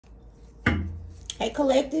Hey,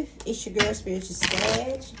 collective, it's your girl, Spiritual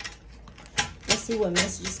Sag. Let's see what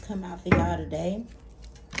messages come out for y'all today.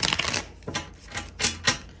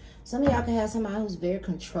 Some of y'all can have somebody who's very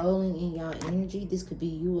controlling in y'all energy. This could be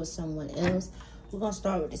you or someone else. We're going to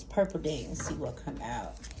start with this purple deck and see what come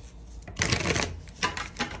out.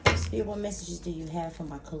 Spirit, what messages do you have for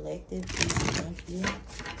my collective? Please, thank you.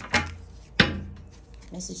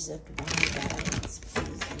 Messages of divine guidance,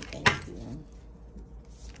 please, and thank you.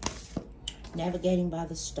 Navigating by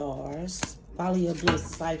the stars. Follow your bliss.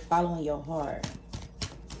 It's like following your heart.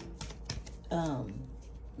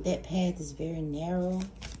 That path is very narrow.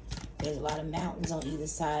 There's a lot of mountains on either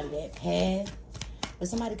side of that path. But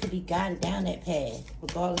somebody could be guided down that path,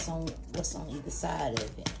 regardless on what's on either side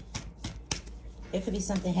of it. There could be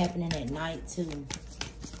something happening at night, too.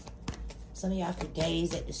 Some of y'all could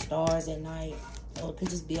gaze at the stars at night. Or it could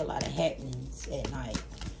just be a lot of happenings at night.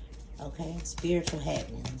 Okay? Spiritual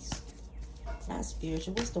happenings. Not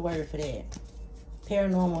spiritual. What's the word for that?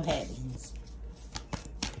 Paranormal happenings.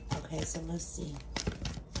 Okay, so let's see.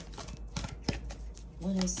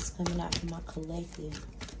 What else is coming out from my collective?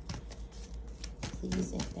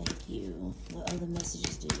 Please and thank you. What other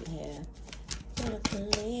messages do you have for the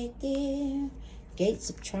collective? Gates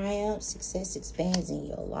of triumph. Success expands in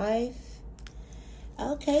your life.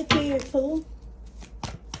 Okay, period, poo.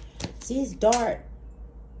 See, it's dark.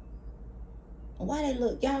 Why they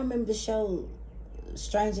look? Y'all remember the show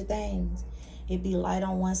Stranger Things? It'd be light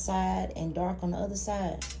on one side and dark on the other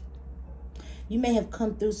side. You may have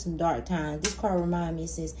come through some dark times. This card reminds me, it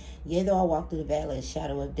says, yea, though I walk through the valley of the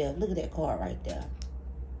shadow of death. Look at that card right there.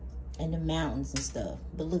 And the mountains and stuff.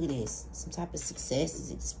 But look at this. Some type of success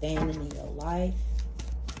is expanding in your life.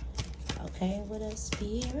 Okay, what else,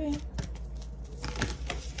 Spirit?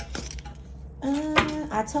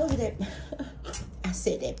 I told you that. I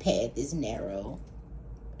said that path is narrow.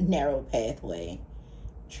 Narrow pathway.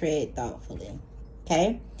 Tread thoughtfully.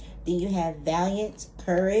 Okay? Then you have valiant,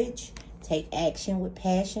 courage. Take action with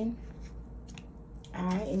passion.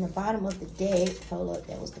 Alright, in the bottom of the deck, hold up,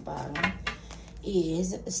 that was the bottom,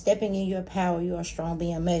 is stepping in your power. You are strong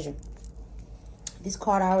beyond measure. This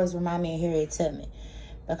card always reminds me of Harriet Tubman,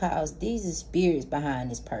 because these are spirits behind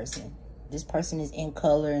this person. This person is in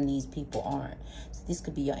color and these people aren't. So this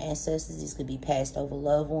could be your ancestors. This could be passed over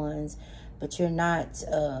loved ones. But you're not,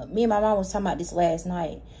 me and my mom was talking about this last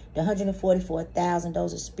night. The 144,000,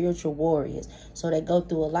 those are spiritual warriors. So they go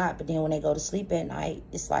through a lot, but then when they go to sleep at night,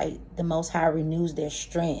 it's like the Most High renews their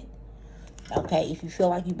strength. Okay, if you feel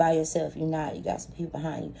like you by yourself, you're not. You got some people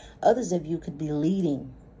behind you. Others of you could be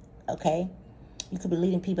leading, okay? You could be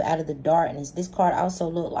leading people out of the darkness. This card also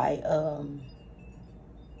looked like,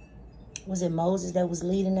 was it Moses that was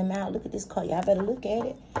leading them out? Look at this card. Y'all better look at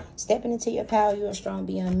it. Stepping into your power, you are strong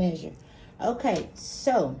beyond measure. Okay,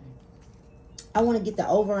 so I want to get the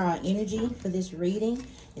overall energy for this reading.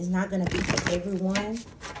 It's not going to be for everyone,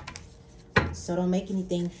 so don't make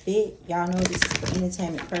anything fit. Y'all know this is for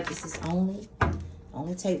entertainment purposes only.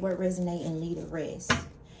 Only take what resonate and leave the rest.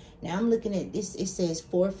 Now I'm looking at this. It says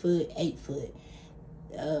 4 foot, 8 foot.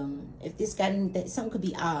 If this got anything, something could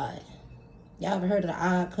be odd. Y'all ever heard of the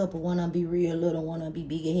odd couple? One of them be real little, one of them be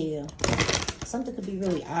big as hell. Something could be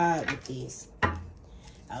really odd with this.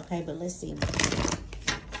 Okay, but let's see.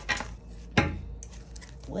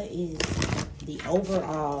 What is the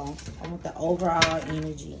overall? I want the overall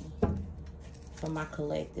energy for my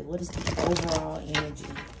collective. What is the overall energy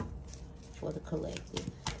for the collective?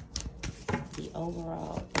 The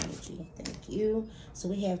overall energy. Thank you. So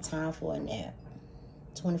we have time for a nap.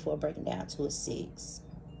 24 breaking down to a 6.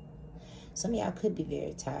 Some of y'all could be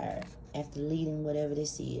very tired after leading whatever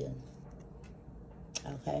this is.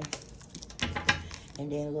 Okay. And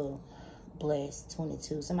then a little blessed,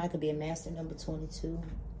 22. Somebody could be a master number 22.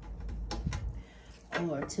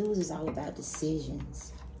 Or 2s is all about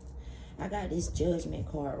decisions. I got this judgment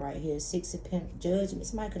card right here. 6 of Pentacles. Judgment.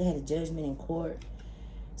 Somebody could have had a judgment in court.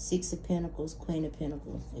 6 of Pentacles, Queen of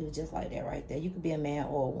Pentacles. It was just like that right there. You could be a man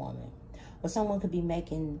or a woman. Or someone could be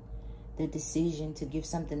making the decision to give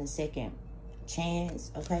something a second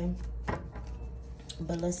chance. Okay?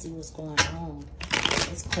 But let's see what's going on.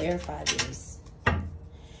 Let's clarify this.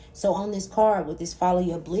 So on this card with this follow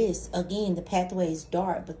your bliss, again, the pathway is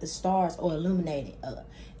dark, but the stars are illuminated.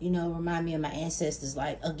 You know, remind me of my ancestors.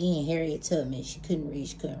 Like, again, Harriet Tubman, she couldn't read,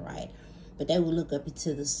 she couldn't write. But they would look up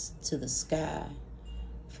into the sky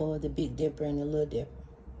for the Big Dipper and the Little Dipper.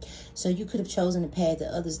 So you could have chosen a path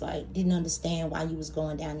that others like didn't understand why you was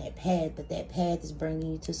going down that path, but that path is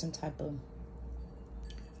bringing you to some type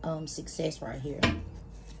of success right here.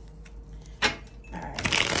 All right.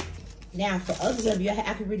 Now, for others of you,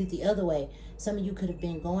 I could read it the other way. Some of you could have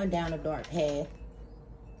been going down a dark path,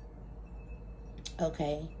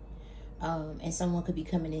 Okay. And someone could be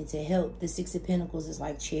coming in to help. The Six of Pentacles is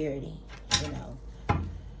like charity, you know.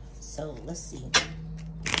 So let's see.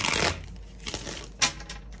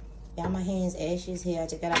 Y'all, my hands ashes here. I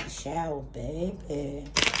just got out the shower, baby.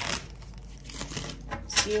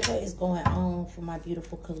 Spirit, what is going on for my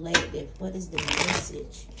beautiful collective? What is the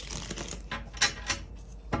message?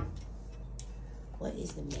 What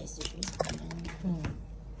is the message?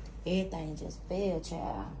 Everything just fell,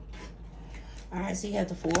 child. All right, so you have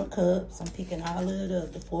the Four of Cups. I'm picking all of it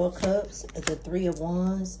up. The Four of Cups, the Three of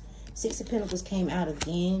Wands. Six of Pentacles came out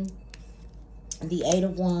again. The Eight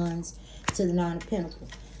of Wands to the Nine of Pentacles.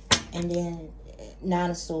 And then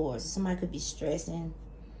Nine of Swords. Somebody could be stressing.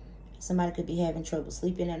 Somebody could be having trouble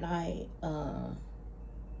sleeping at night.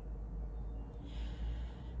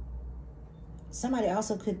 Somebody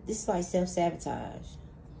also could, this is like self-sabotage.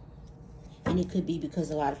 And it could be because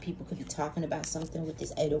a lot of people could be talking about something with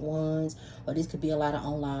this Eight of Wands. Or this could be a lot of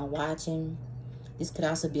online watching. This could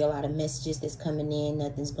also be a lot of messages that's coming in.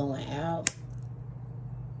 Nothing's going out.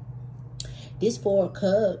 This Four of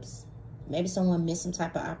Cups. Maybe someone missed some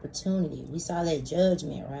type of opportunity. We saw that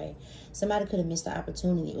Judgment, right? Somebody could have missed the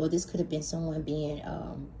opportunity. Or this could have been someone being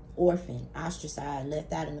orphaned, ostracized,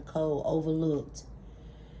 left out in the cold, overlooked.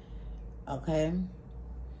 Okay?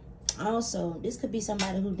 Also, this could be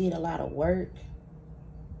somebody who did a lot of work.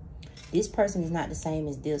 This person is not the same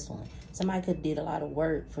as this one. Somebody could have did a lot of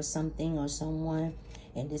work for something or someone.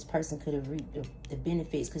 And this person could have reaped the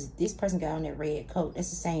benefits. Because this person got on that red coat.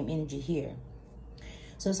 That's the same energy here.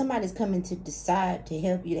 So if somebody's coming to decide to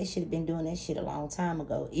help you, they should have been doing that shit a long time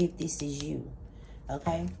ago, if this is you.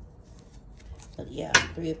 Okay? But yeah,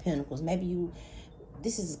 Three of Pentacles. Maybe you,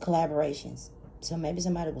 this is collaborations. So maybe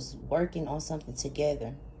somebody was working on something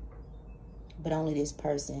together, but only this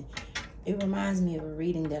person. It reminds me of a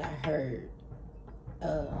reading that I heard.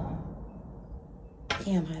 Damn,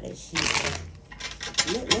 how that shit.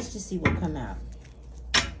 Let's just see what come out.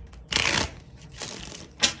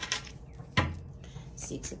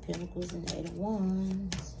 Six of Pentacles and Eight of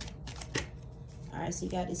Wands. All right, so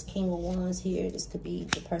you got this King of Wands here. This could be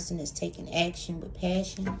the person that's taking action with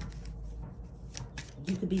passion.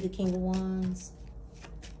 You could be the King of Wands.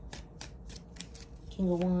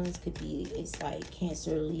 King of Wands could be, it's like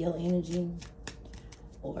Cancer, Leo energy.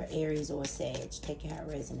 Or Aries or Sag. Take it how it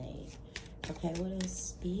resonates. Okay, what is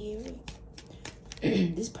Spirit?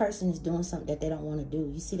 This person is doing something that they don't want to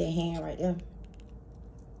do. You see their hand right there?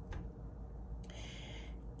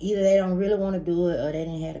 Either they don't really want to do it or they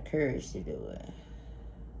didn't have the courage to do it.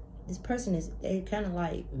 This person is, they kind of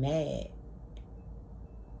like mad.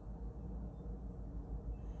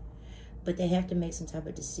 But they have to make some type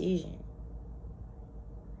of decision.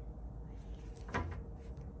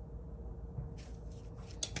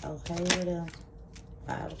 Okay, with a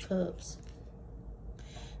Five of Cups.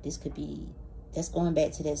 This could be, that's going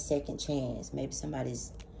back to that second chance. Maybe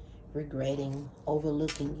somebody's regretting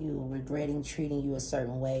overlooking you, or regretting treating you a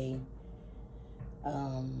certain way. You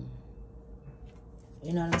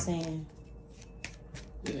know what I'm saying?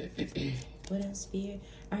 What else, Spirit?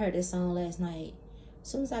 I heard that song last night. As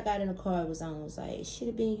soon as I got in the car, it was on. It was like, it should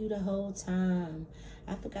have been you the whole time.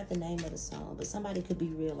 I forgot the name of the song, but somebody could be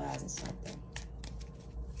realizing something.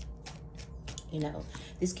 You know,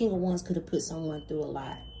 this King of Wands could have put someone through a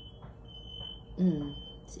lot. You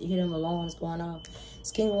hear them alarms going off? This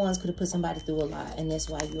King of Wands could have put somebody through a lot, and that's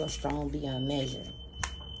why you are strong beyond measure.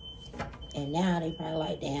 And now they probably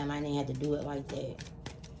like, damn, I didn't have to do it like that.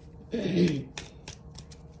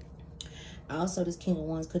 Also, this King of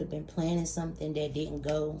Wands could have been planning something that didn't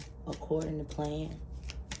go according to plan.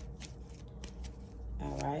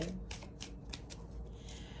 All right.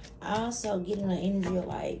 I also getting an energy of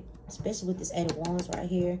like, especially with this Eight of Wands right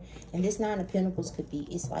here. And this Nine of Pentacles could be,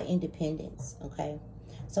 it's like independence, okay?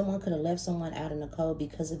 Someone could have left someone out in the cold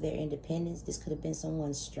because of their independence. This could have been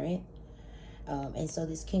someone's strength. And so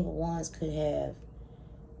this King of Wands could have,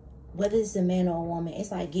 whether it's a man or a woman,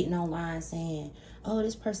 it's like getting online saying, oh,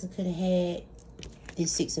 this person could have had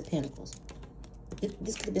this Six of Pentacles.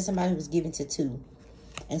 This could have been somebody who was given to two.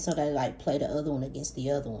 And so they like play the other one against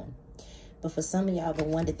the other one. But for some of y'all, the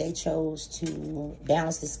one that they chose to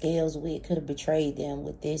balance the scales with could have betrayed them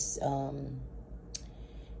with this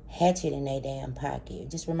hatchet in their damn pocket. It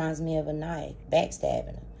just reminds me of a knife,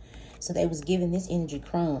 backstabbing them. So they was giving this energy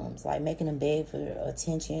crumbs, like making them beg for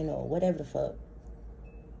attention or whatever the fuck.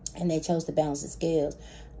 And they chose to balance the scales.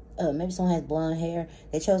 Maybe someone has blonde hair.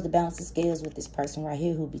 They chose to balance the scales with this person right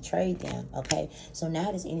here who betrayed them, okay? So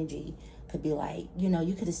now this energy could be like, you know,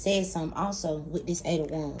 you could have said something also with this Eight of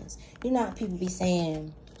Wands. You know how people be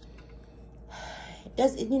saying,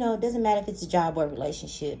 It doesn't matter if it's a job or a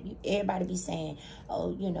relationship. Everybody be saying,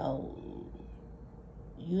 oh,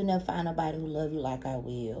 you'll never find nobody who love you like I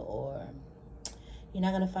will, or you're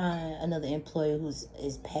not going to find another employer who's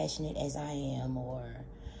as passionate as I am. Or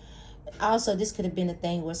also, this could have been a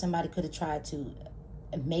thing where somebody could have tried to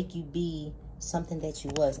make you be something that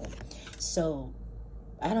you wasn't. So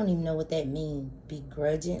I don't even know what that means,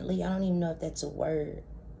 begrudgingly. I don't even know if that's a word.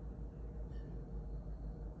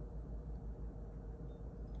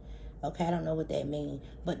 Okay, I don't know what that means.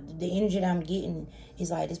 But the energy that I'm getting is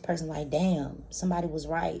like this person like, damn, somebody was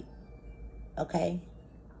right. Okay?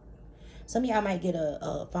 Some of y'all might get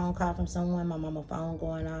a phone call from someone. My mama phone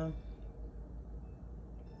going on.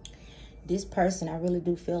 This person, I really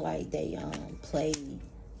do feel like they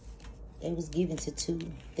was given to two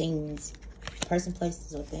things. Person,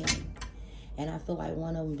 places, or things. And I feel like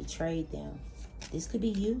one of them betrayed them. This could be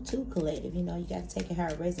you too, collective. You got to take it how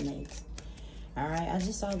it resonates. All right, I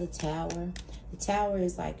just saw the tower. The tower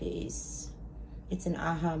is like, it's an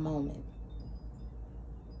aha moment.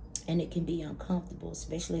 And it can be uncomfortable,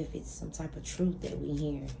 especially if it's some type of truth that we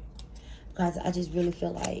hear. Because I just really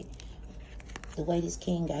feel like the way this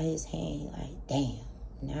king got his hand, like, damn,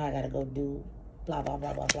 now I got to go do blah, blah,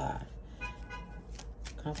 blah, blah, blah.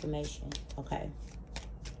 Confirmation. Okay.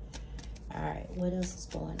 All right, what else is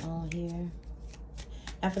going on here?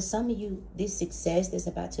 Now, for some of you, this success that's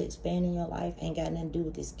about to expand in your life ain't got nothing to do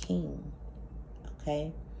with this king.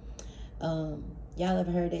 Okay? Y'all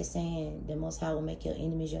ever heard that saying, the Most High will make your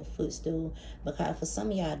enemies your footstool? Because for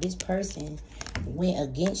some of y'all, this person went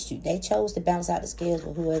against you. They chose to balance out the scales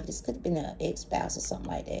with whoever. This could have been an ex-spouse or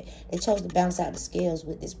something like that. They chose to balance out the scales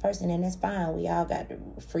with this person, and that's fine. We all got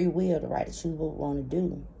the free will to right to choose what we want to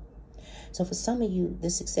do. So for some of you, the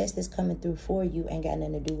success that's coming through for you ain't got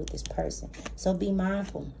nothing to do with this person. So be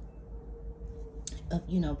mindful of,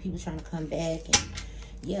 people trying to come back. And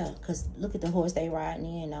yeah, because look at the horse they riding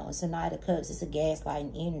in. It's a Knight of Cups. It's a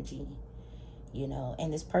gaslighting energy,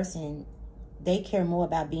 And this person, they care more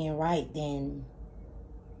about being right than...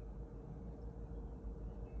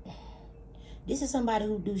 This is somebody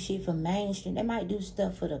who do shit for mainstream. They might do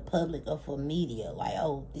stuff for the public or for media. Like,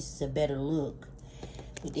 oh, this is a better look.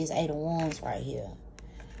 With this 8 of Wands right here,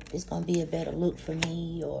 it's gonna be a better look for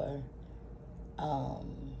me, or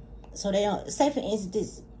so they don't say, for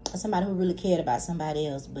instance, somebody who really cared about somebody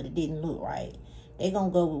else, but it didn't look right. They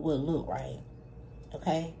gonna go with what look right,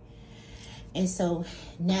 okay? And so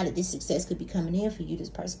now that this success could be coming in for you,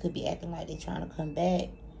 this person could be acting like they're trying to come back,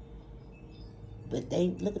 but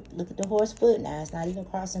they look at the horse foot now. It's not even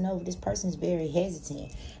crossing over. This person is very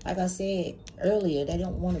hesitant. Like I said earlier, they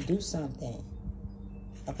don't want to do something.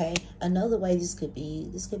 Okay, another way this could be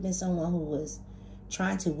someone who was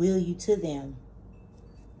trying to will you to them.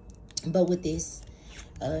 But with this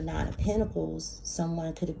Nine of Pentacles,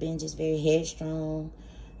 someone could have been just very headstrong,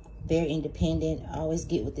 very independent. I always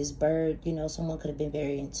get with this bird, someone could have been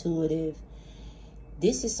very intuitive.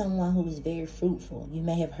 This is someone who is very fruitful. You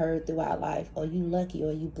may have heard throughout life, oh, you lucky,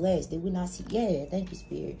 or you blessed. Did we not see? Yeah, thank you,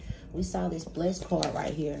 Spirit. We saw this blessed card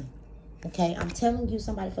right here. Okay, I'm telling you,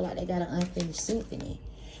 somebody feel like they got an unfinished symphony.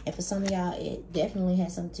 And for some of y'all, it definitely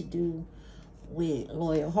has something to do with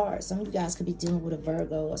loyal heart. Some of you guys could be dealing with a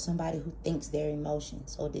Virgo or somebody who thinks their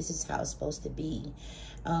emotions. Or this is how it's supposed to be.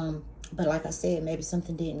 But like I said, maybe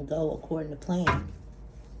something didn't go according to plan.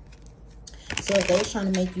 So if they're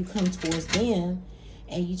trying to make you come towards them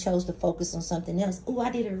and you chose to focus on something else. Oh,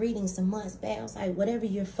 I did a reading some months back. I was like, whatever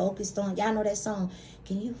you're focused on. Y'all know that song,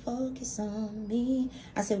 Can You Focus on Me?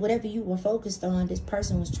 I said, whatever you were focused on, this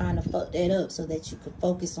person was trying to fuck that up so that you could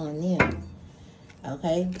focus on them.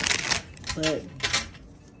 Okay? But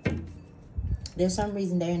there's some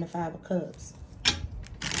reason they're in the 5 of Cups.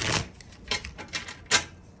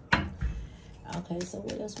 Okay, so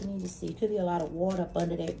what else we need to see? Could be a lot of water up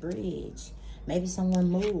under that bridge. Maybe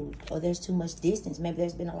someone moved, or there's too much distance. Maybe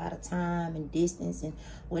there's been a lot of time and distance, and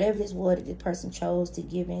whatever this was that the person chose to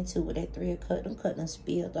give into with that 3 of Cups, them cut them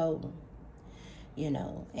spilled over,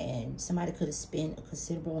 and somebody could have spent a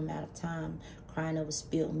considerable amount of time crying over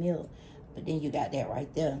spilled milk, but then you got that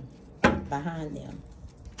right there behind them.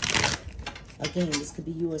 Again, this could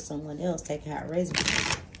be you or someone else. Take how it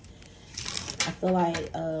resonates. I feel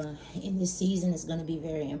like in this season, it's going to be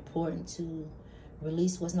very important to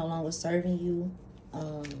release what's no longer serving you.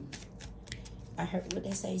 I heard what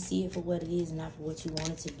they say, see it for what it is, not for what you want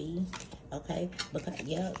it to be. Okay? Because,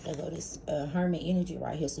 yeah, there go this hermit energy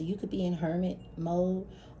right here. So you could be in hermit mode,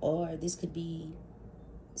 or this could be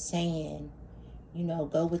saying,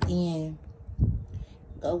 go within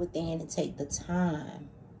and take the time.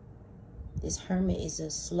 This hermit is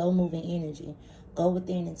a slow-moving energy. Go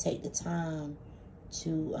within and take the time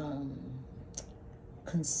to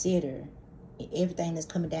consider everything that's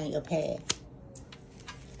coming down your path.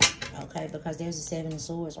 Okay, because there's a 7 of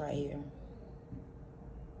Swords right here.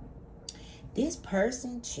 This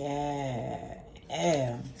person,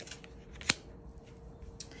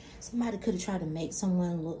 somebody could have tried to make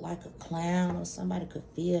someone look like a clown, or somebody could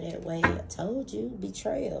feel that way. I told you,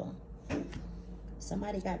 betrayal.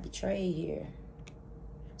 Somebody got betrayed here.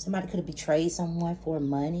 Somebody could have betrayed someone for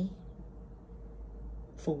money,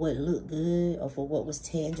 for what looked good, or for what was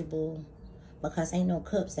tangible, because ain't no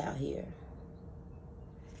cups out here.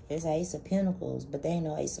 There's an Ace of Pentacles, but there ain't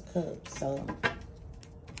no Ace of Cups. So,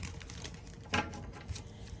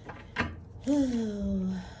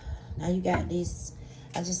 now you got this.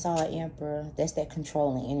 I just saw an Emperor. That's that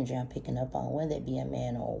controlling energy I'm picking up on, whether it be a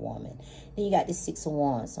man or a woman. Then you got this 6 of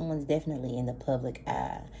Wands. Someone's definitely in the public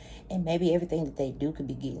eye. And maybe everything that they do could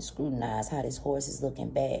be getting scrutinized, how this horse is looking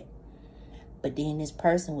back. But then this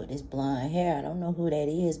person with this blonde hair, I don't know who that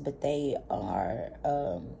is, but they are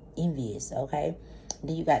envious, okay?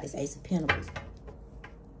 Then you got this Ace of Pentacles.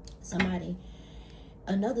 Somebody,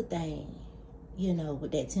 another thing, you know,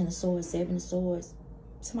 with that 10 of Swords, 7 of Swords,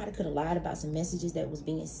 somebody could have lied about some messages that was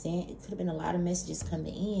being sent. It could have been a lot of messages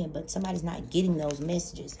coming in, but somebody's not getting those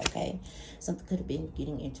messages, okay? Something could have been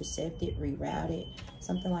getting intercepted, rerouted,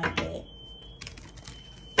 something like that.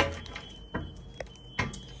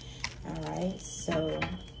 All right, so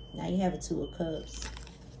now you have a 2 of Cups,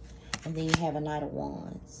 and then you have a Knight of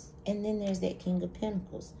Wands. And then there's that King of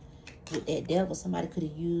Pentacles. With that Devil, somebody could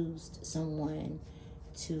have used someone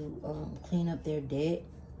to clean up their debt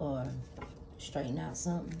or straighten out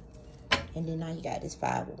something. And then now you got this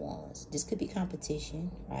 5 of Wands. This could be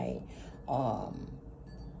competition, right?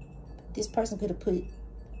 This person could have put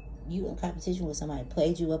you in competition with somebody,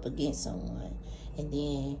 played you up against someone, and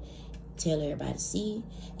then tell everybody, see,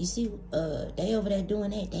 you see, they over there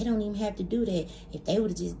doing that. They don't even have to do that. If they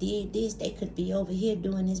would have just did this, they could be over here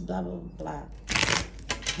doing this, blah, blah, blah.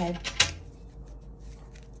 Okay.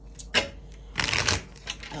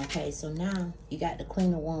 Okay, so now you got the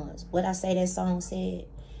Queen of Wands. What I say that song said,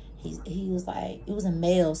 he was like, it was a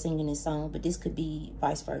male singing this song, but this could be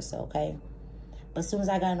vice versa, okay? But as soon as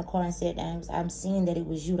I got in the car and sat down, I'm seeing that it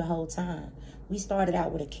was you the whole time. We started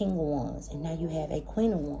out with a King of Wands, and now you have a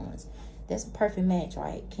Queen of Wands. That's a perfect match,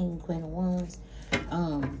 right? King and Queen of Wands.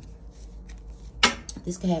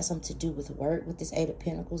 This could have something to do with work, with this 8 of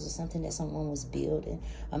Pentacles, or something that someone was building.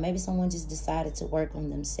 Or maybe someone just decided to work on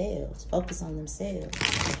themselves, focus on themselves.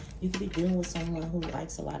 You could be dealing with someone who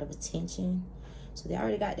likes a lot of attention. So they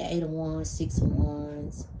already got the 8 of Wands, 6 of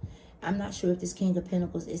Wands. I'm not sure if this King of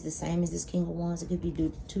Pentacles is the same as this King of Wands. It could be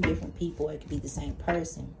 2 different people, or it could be the same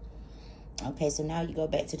person. Okay, so now you go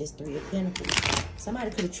back to this 3 of Pentacles. Somebody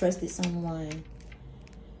could have trusted someone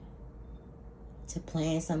to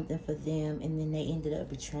plan something for them, and then they ended up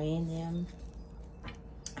betraying them.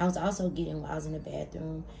 I was also getting, while I was in the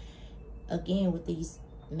bathroom, again, with these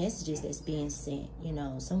messages that's being sent, you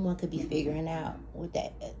know, someone could be figuring out with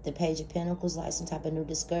that, the Page of Pentacles, like some type of new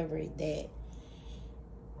discovery that,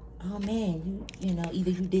 oh man, you know,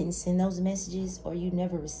 either you didn't send those messages, or you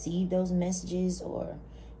never received those messages, or,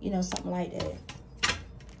 you know, something like that.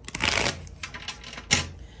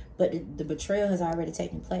 But the betrayal has already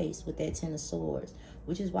taken place with that 10 of Swords,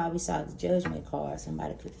 which is why we saw the Judgment card.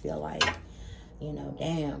 Somebody could feel like, you know,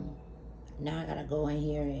 damn, now I gotta go in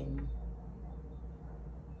here and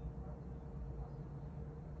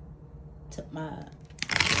took my,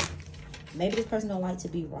 maybe this person don't like to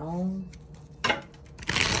be wrong. I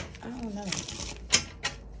don't know.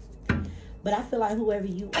 But I feel like whoever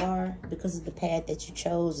you are, because of the path that you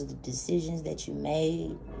chose, or the decisions that you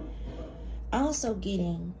made, also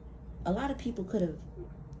getting, a lot of people could have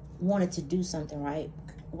wanted to do something, right?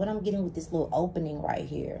 What I'm getting with this little opening right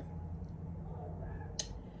here,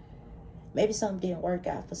 maybe something didn't work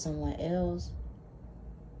out for someone else.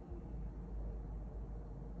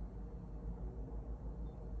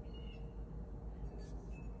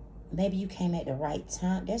 Maybe you came at the right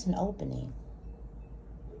time. There's an opening.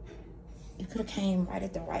 You could have came right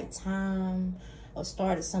at the right time, or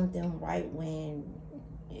started something right when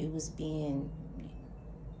it was being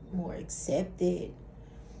more accepted.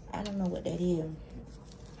 I don't know what that is,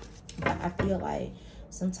 but I feel like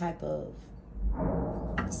some type of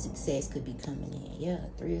success could be coming in. Yeah,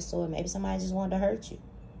 3 of Swords. Maybe somebody just wanted to hurt you,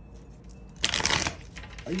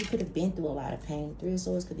 or you could have been through a lot of pain. 3 of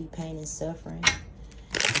Swords could be pain and suffering.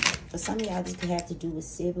 For some of y'all, this could have to do with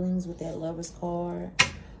siblings, with that Lover's card,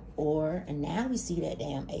 or, and now we see that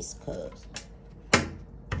damn Ace of Cups.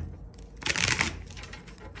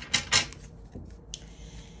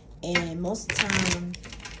 And most of the time,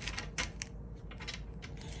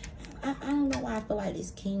 I don't know why I feel like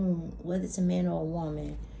this king, whether it's a man or a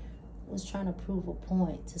woman, was trying to prove a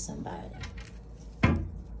point to somebody.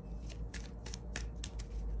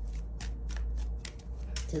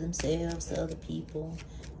 To themselves, to other people.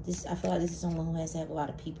 I feel like this is someone who has to have a lot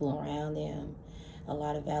of people around them, a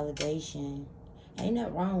lot of validation. Ain't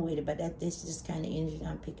nothing wrong with it, but this just kind of energy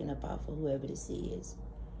I'm picking up off of whoever this is.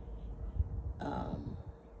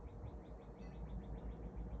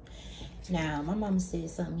 Now, my mama said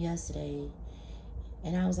something yesterday,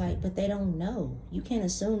 and I was like, but they don't know. You can't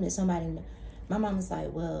assume that somebody knows. My mama's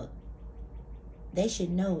like, well, they should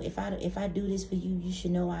know. If I do this for you, you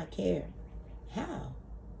should know I care. How?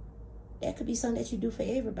 That could be something that you do for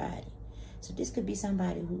everybody. So this could be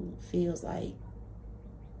somebody who feels like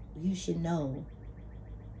you should know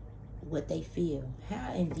what they feel.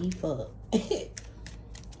 How in the fuck?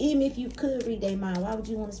 Even if you could read their mind, why would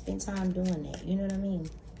you want to spend time doing that? You know what I mean?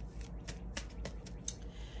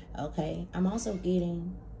 Okay, I'm also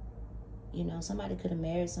getting, you know, somebody could have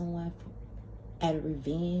married someone out of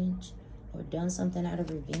revenge or done something out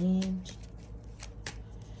of revenge.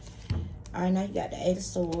 All right, now you got the Eight of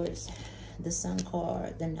Swords, the Sun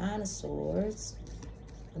card, the Nine of Swords,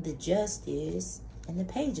 the Justice, and the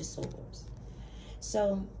Page of Swords.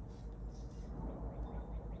 So,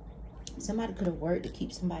 somebody could have worked to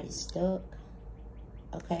keep somebody stuck,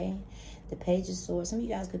 okay? The Page of Swords, some of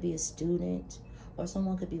you guys could be a student, or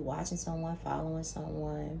someone could be watching someone, following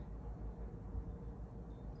someone,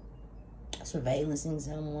 surveillancing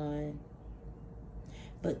someone.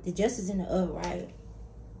 But the Justice in the upright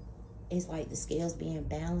is like the scales being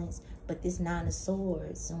balanced. But this Nine of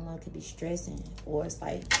Swords, someone could be stressing, or it's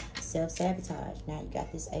like self-sabotage. Now you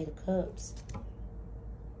got this Eight of Cups.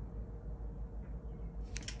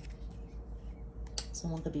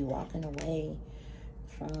 Someone could be walking away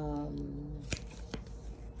from,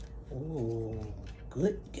 ooh,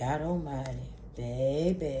 good God Almighty,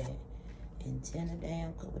 baby. And Ten of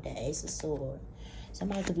damn with the Ace of Swords.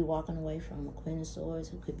 Somebody could be walking away from a Queen of Swords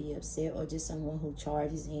who could be upset, or just someone who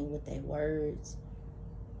charges in with their words.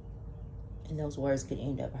 And those words could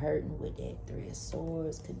end up hurting with that Three of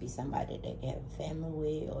Swords. Could be somebody that they have a family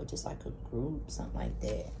with, or just like a group, something like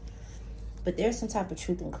that. But there's some type of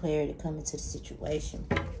truth and clarity coming to the situation.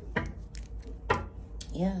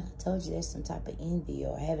 Yeah, I told you there's some type of envy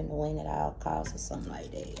or having to win at all costs or something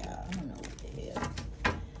like that, y'all. I don't know what the hell.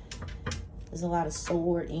 There's a lot of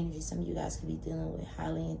sword energy. Some of you guys could be dealing with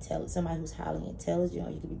somebody who's highly intelligent,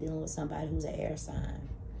 or you could be dealing with somebody who's an air sign.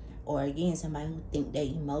 Or again, somebody who think they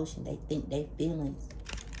emotion, they think they feelings.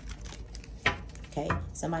 Okay?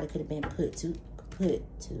 Somebody could have been put to the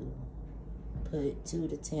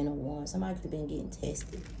Ten of Wands. Somebody could have been getting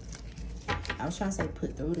tested. I was trying to say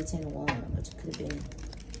put through the Ten of Wands, but you could have been.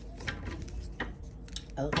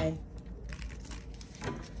 Okay.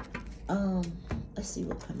 Let's see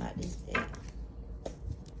what come out this day.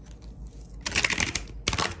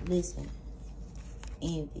 Listen,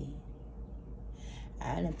 envy.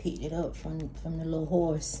 I done picked it up from the little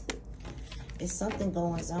horse. It's something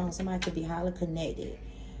going on. Somebody could be highly connected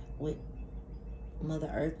with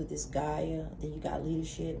Mother Earth, with this Gaia. Then you got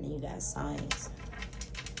leadership, and then you got science.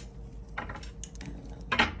 I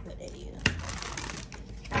don't know what that is.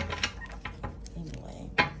 Anyway,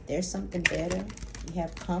 there's something better. You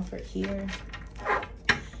have comfort here.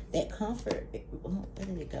 That comfort, where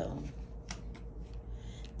did it go?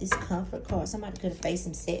 This comfort card, somebody could have faced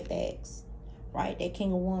some setbacks, right? That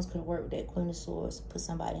King of Wands could have worked with that Queen of Swords, put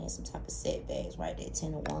somebody in some type of setbacks, right? That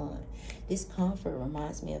Ten of Wands. This comfort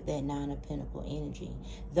reminds me of that Nine of Pentacles energy.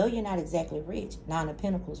 Though you're not exactly rich, Nine of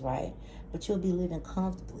Pentacles, right? But you'll be living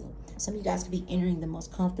comfortably. Some of you guys could be entering the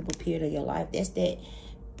most comfortable period of your life. That's that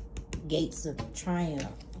gates of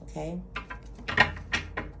triumph, okay?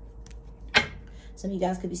 Some of you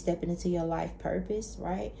guys could be stepping into your life purpose,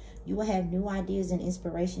 right? You will have new ideas and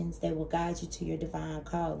inspirations that will guide you to your divine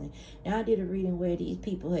calling. Now, I did a reading where these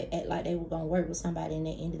people had act like they were going to work with somebody, and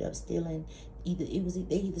they ended up stealing. They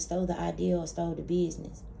either stole the idea or stole the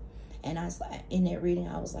business. And I was like, in that reading,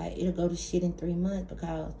 I was like, it'll go to shit in 3 months,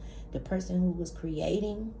 because the person who was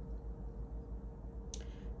creating,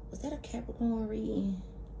 was that a Capricorn reading?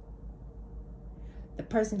 The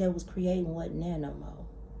person that was creating wasn't there no more.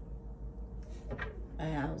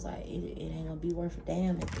 And I was like, it ain't gonna be worth a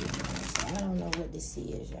damn in 3 months. So I don't know what this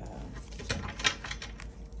is, y'all.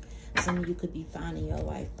 Some of you could be finding your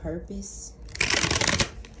life purpose.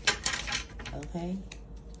 Okay.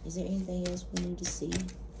 Is there anything else we need to see?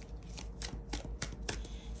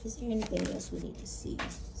 Is there anything else we need to see?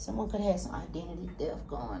 Someone could have some identity theft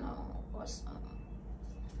going on or something.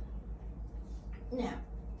 Now,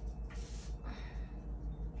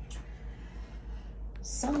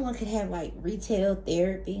 Someone could have like retail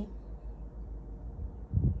therapy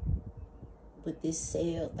with this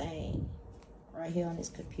cell thing right here on this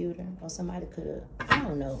computer. Or somebody could have, I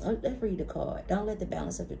don't know. Let's read the card. Don't let the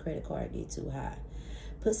balance of the credit card get too high.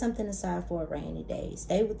 Put something aside for a rainy day.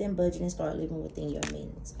 Stay within budget and start living within your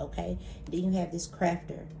means, okay? Then you have this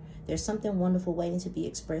crafter. There's something wonderful waiting to be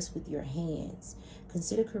expressed with your hands.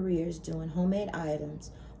 Consider careers doing homemade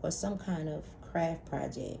items or some kind of craft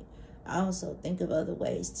project. Also, think of other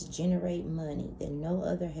ways to generate money that no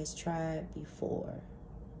other has tried before.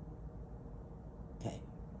 Okay.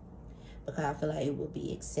 Because I feel like it will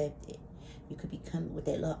be accepted. You could be coming with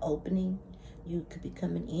that little opening. You could be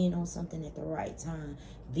coming in on something at the right time.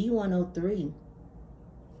 V103,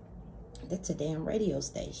 that's a damn radio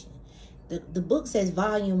station. The book says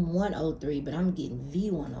volume 103, but I'm getting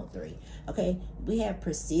V103. Okay, we have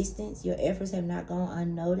persistence. Your efforts have not gone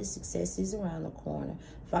unnoticed. Success is around the corner.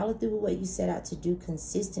 Follow through with what you set out to do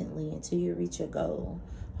consistently until you reach your goal.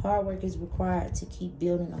 Hard work is required to keep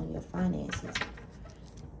building on your finances.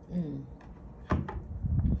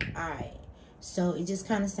 Alright, so it just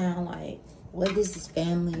kind of sounds like, whether this is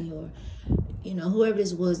family or, you know, whoever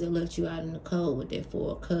this was that left you out in the cold with their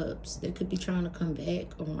 4 cups, they could be trying to come back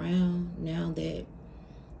around now that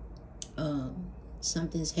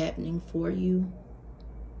something's happening for you.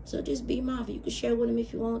 So just be mindful. You can share with them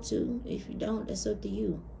if you want to. If you don't, that's up to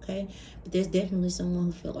you, okay? But there's definitely someone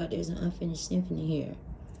who felt like there's an unfinished symphony here.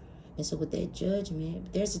 And so with that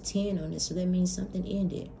judgment, there's a 10 on it, so that means something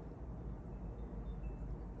ended.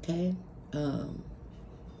 Okay?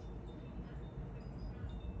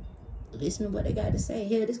 Listen to what they got to say.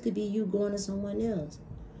 Hell, this could be you going to someone else.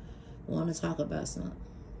 Want to talk about something.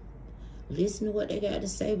 Listen to what they got to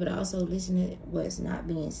say, but also listen to what's not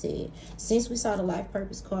being said. Since we saw the life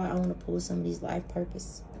purpose card, I want to pull some of these life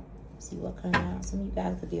purpose. See what comes out. Some of you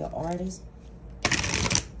guys could be an artist.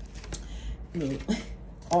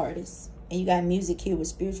 Artist. And you got music here with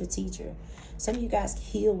spiritual teacher. Some of you guys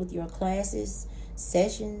heal with your classes,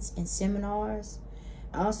 sessions, and seminars.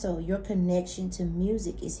 Also, your connection to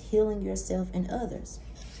music is healing yourself and others.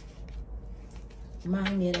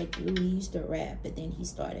 Remind me of that dude. He used to rap, but then he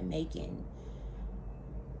started making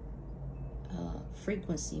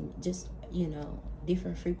frequency, just, you know,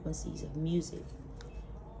 different frequencies of music.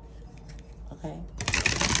 Okay?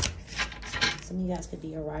 Some of you guys could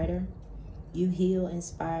be a writer. You heal,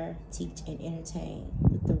 inspire, teach, and entertain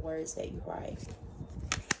with the words that you write.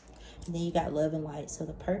 And then you got love and light. So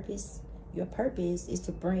the purpose, your purpose is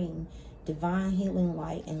to bring divine healing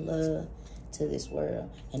light and love to this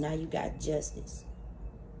world. And now you got justice.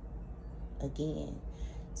 Again.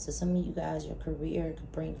 So some of you guys, your career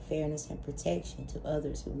could bring fairness and protection to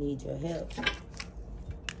others who need your help.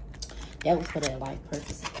 That was for that life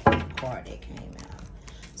purpose card that came out.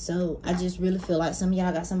 So I just really feel like some of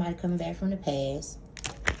y'all got somebody coming back from the past.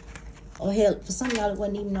 Or hell, for some of y'all it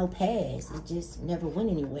wasn't even no past. It just never went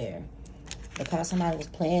anywhere. Because somebody was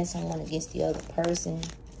playing someone against the other person.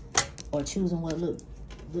 Or choosing what looked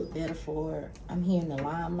better for. I'm hearing the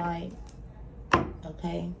limelight.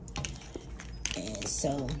 Okay. And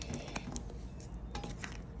so,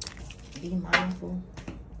 be mindful.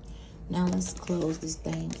 Now let's close this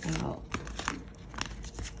thing out.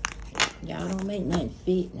 Y'all don't make nothing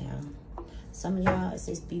fit now. Some of y'all, it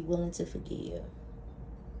says be willing to forgive.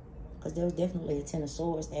 Because there was definitely a 10 of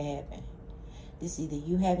swords that happened. This is either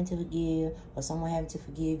you having to forgive or someone having to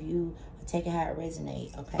forgive you. Or take it how it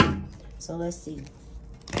resonates, okay? So let's see.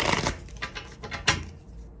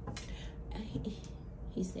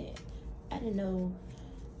 He said, I didn't know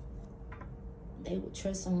they would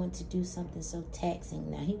trust someone to do something so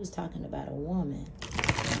taxing. Now, he was talking about a woman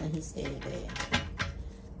when he said that.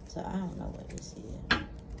 So, I don't know what this is.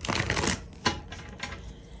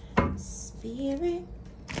 Spirit,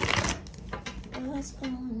 what's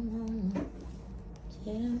going on?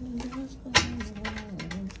 Tell me what's going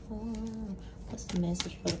on. What's the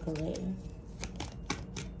message for the collector?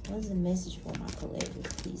 What's the message for my collector?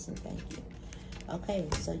 Please and thank you. Okay,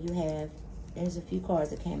 so you have, there's a few cards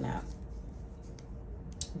that came out.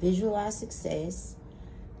 Visualize success.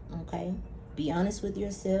 Okay. Be honest with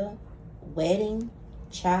yourself. Wedding,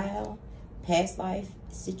 child, past life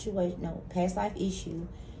situation, past life issue,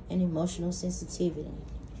 and emotional sensitivity.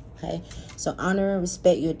 Okay. So honor and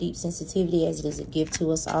respect your deep sensitivity as it is a gift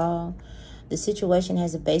to us all. The situation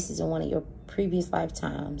has a basis in one of your previous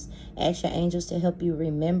lifetimes. Ask your angels to help you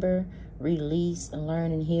remember, release, and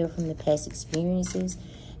learn and heal from the past experiences.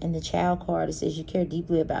 And the child card, it says you care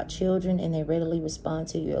deeply about children and they readily respond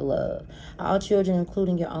to your love. All children,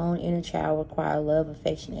 including your own inner child, require love,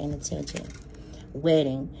 affection, and attention.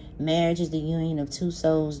 Wedding. Marriage is the union of two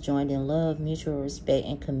souls joined in love, mutual respect,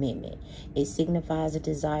 and commitment. It signifies a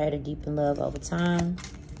desire to deepen love over time.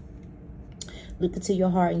 Look into your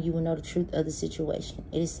heart and you will know the truth of the situation.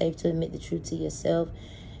 It is safe to admit the truth to yourself,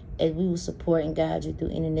 as we will support and guide you through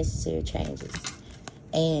any necessary changes.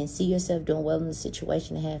 And see yourself doing well in the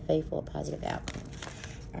situation and have faith for a positive outcome.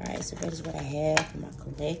 All right, so that is what I have for my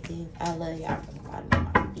collective. I love y'all from the bottom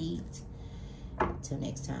of my feet. Until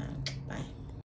next time, bye.